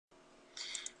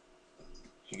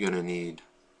you're going to need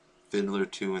Fiddler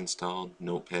 2 installed,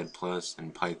 Notepad+,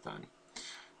 and Python.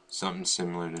 Something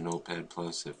similar to Notepad+,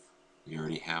 if you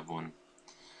already have one.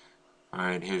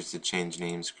 Alright, here's the change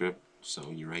name script.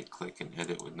 So you right click and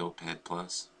edit with Notepad+.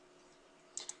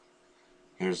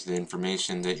 Here's the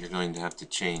information that you're going to have to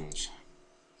change.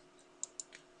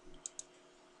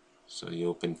 So you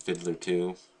open Fiddler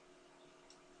 2.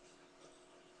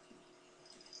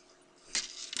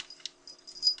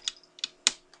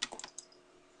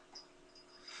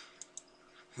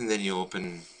 And then you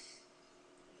open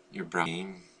your browser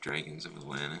game, Dragons of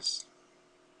Atlantis.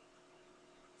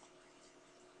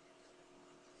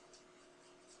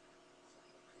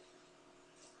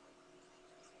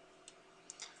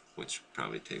 Which will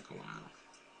probably take a while.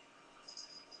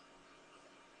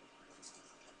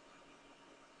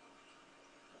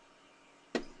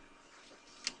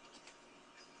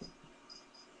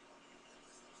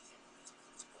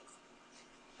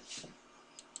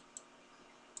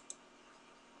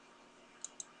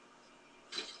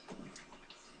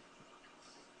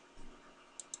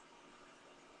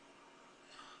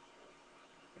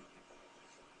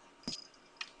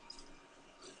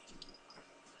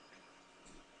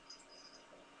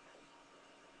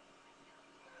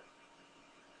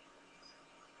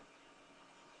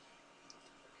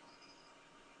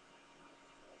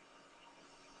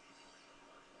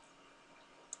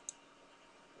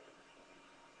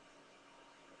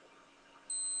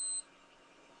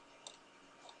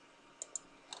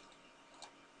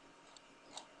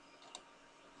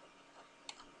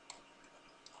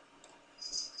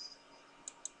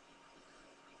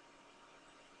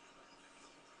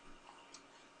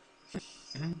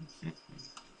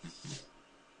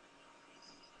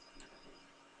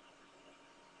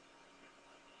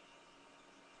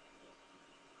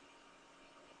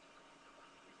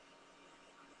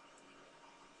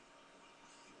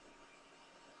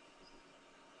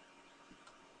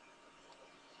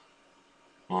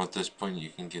 Well, at this point you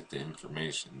can get the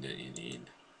information that you need.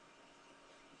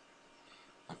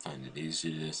 I find it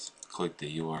easy to just click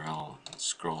the URL and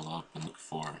scroll up and look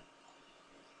for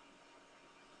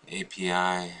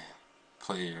API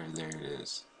player. There it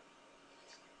is.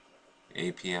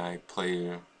 API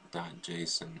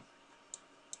player.json.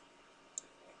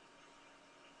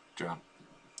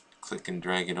 Click and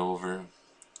drag it over.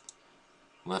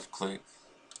 Left click,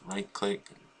 right click,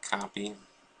 copy.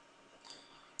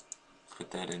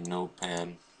 Put that in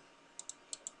Notepad.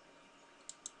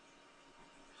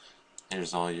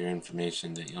 There's all your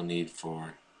information that you'll need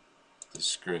for the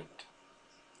script.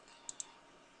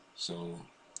 So,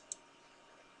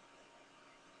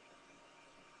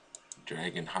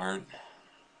 Dragon Heart,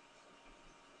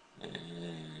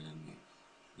 and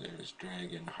there's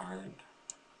Dragon Heart.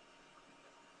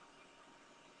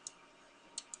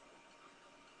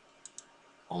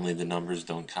 Only the numbers,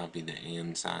 don't copy the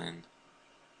and sign.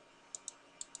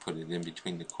 Put it in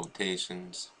between the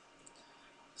quotations.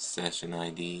 Session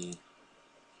ID.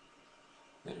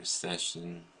 There's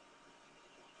session.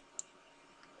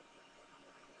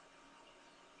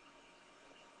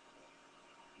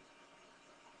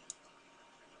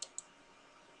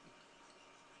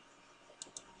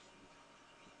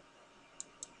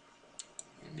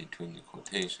 In between the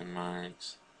quotation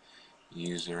marks.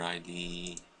 User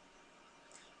ID.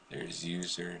 There's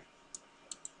user.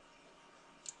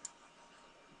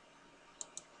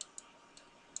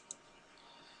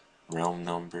 Realm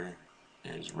number.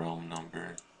 There's realm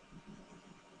number.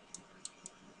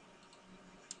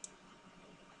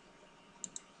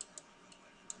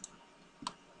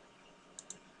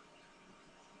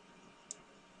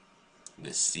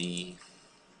 The C.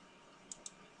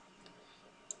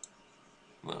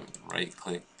 Right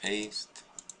click, paste.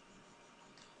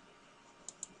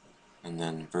 And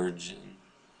then version.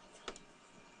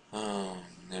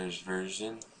 There's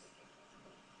version.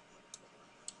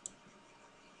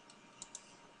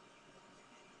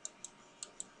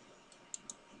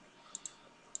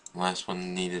 Last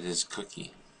one needed is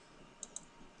cookie.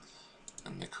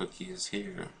 And the cookie is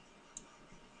here.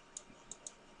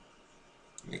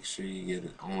 Make sure you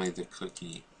get only the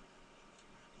cookie.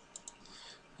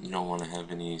 You don't want to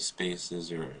have any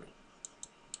spaces or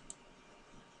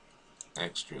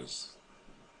extras.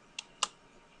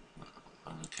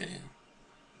 Okay.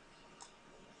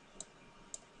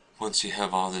 Once you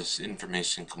have all this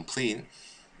information complete,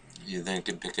 you then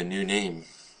can pick a new name.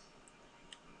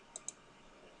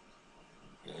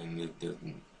 And it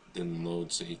didn't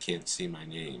load, so you can't see my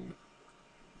name.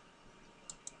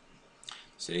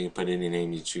 So you can put any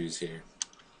name you choose here.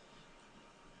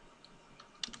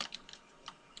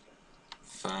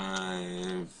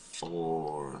 5,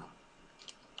 4,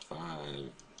 5,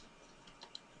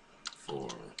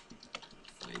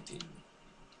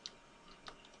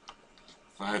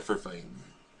 5 for fighting.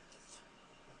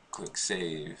 Click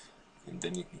save, and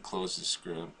then you can close the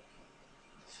script.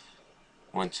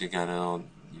 Once you got out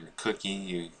your cookie,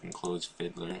 you can close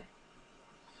Fiddler.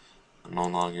 No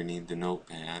longer need the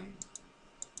notepad.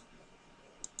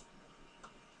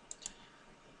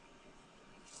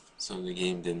 So the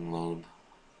game didn't load.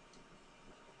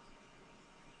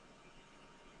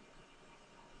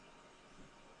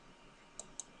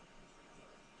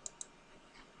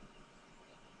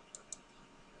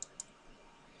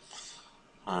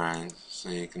 Alright, so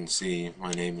you can see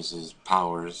my name is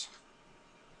Powers.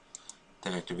 To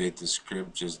activate the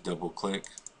script, just double click.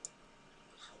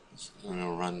 And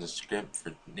it'll run the script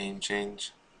for name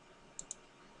change.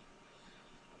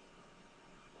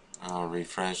 I'll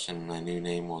refresh and my new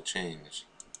name will change.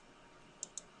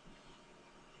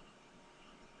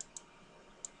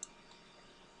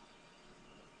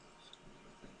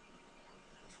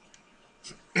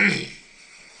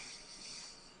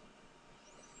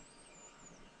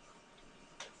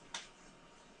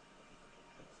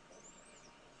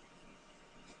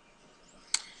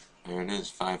 There it is,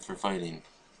 5 for fighting.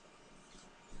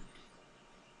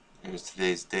 Here's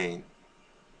today's date,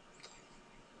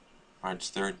 March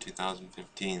 3rd,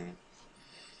 2015.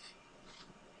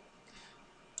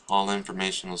 All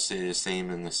information will stay the same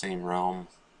in the same realm.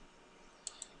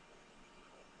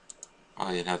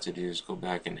 All you'd have to do is go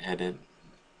back and edit,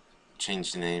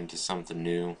 change the name to something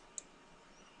new,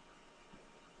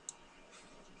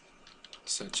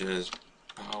 such as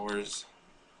Powers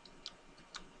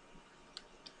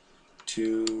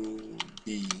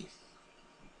 2B,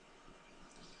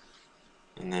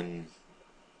 and then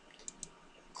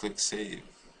click save,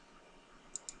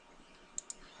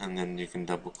 and then you can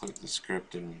double click the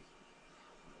script and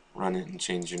run it and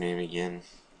change your name again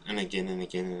and again and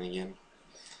again and again.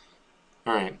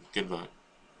 Alright, good luck.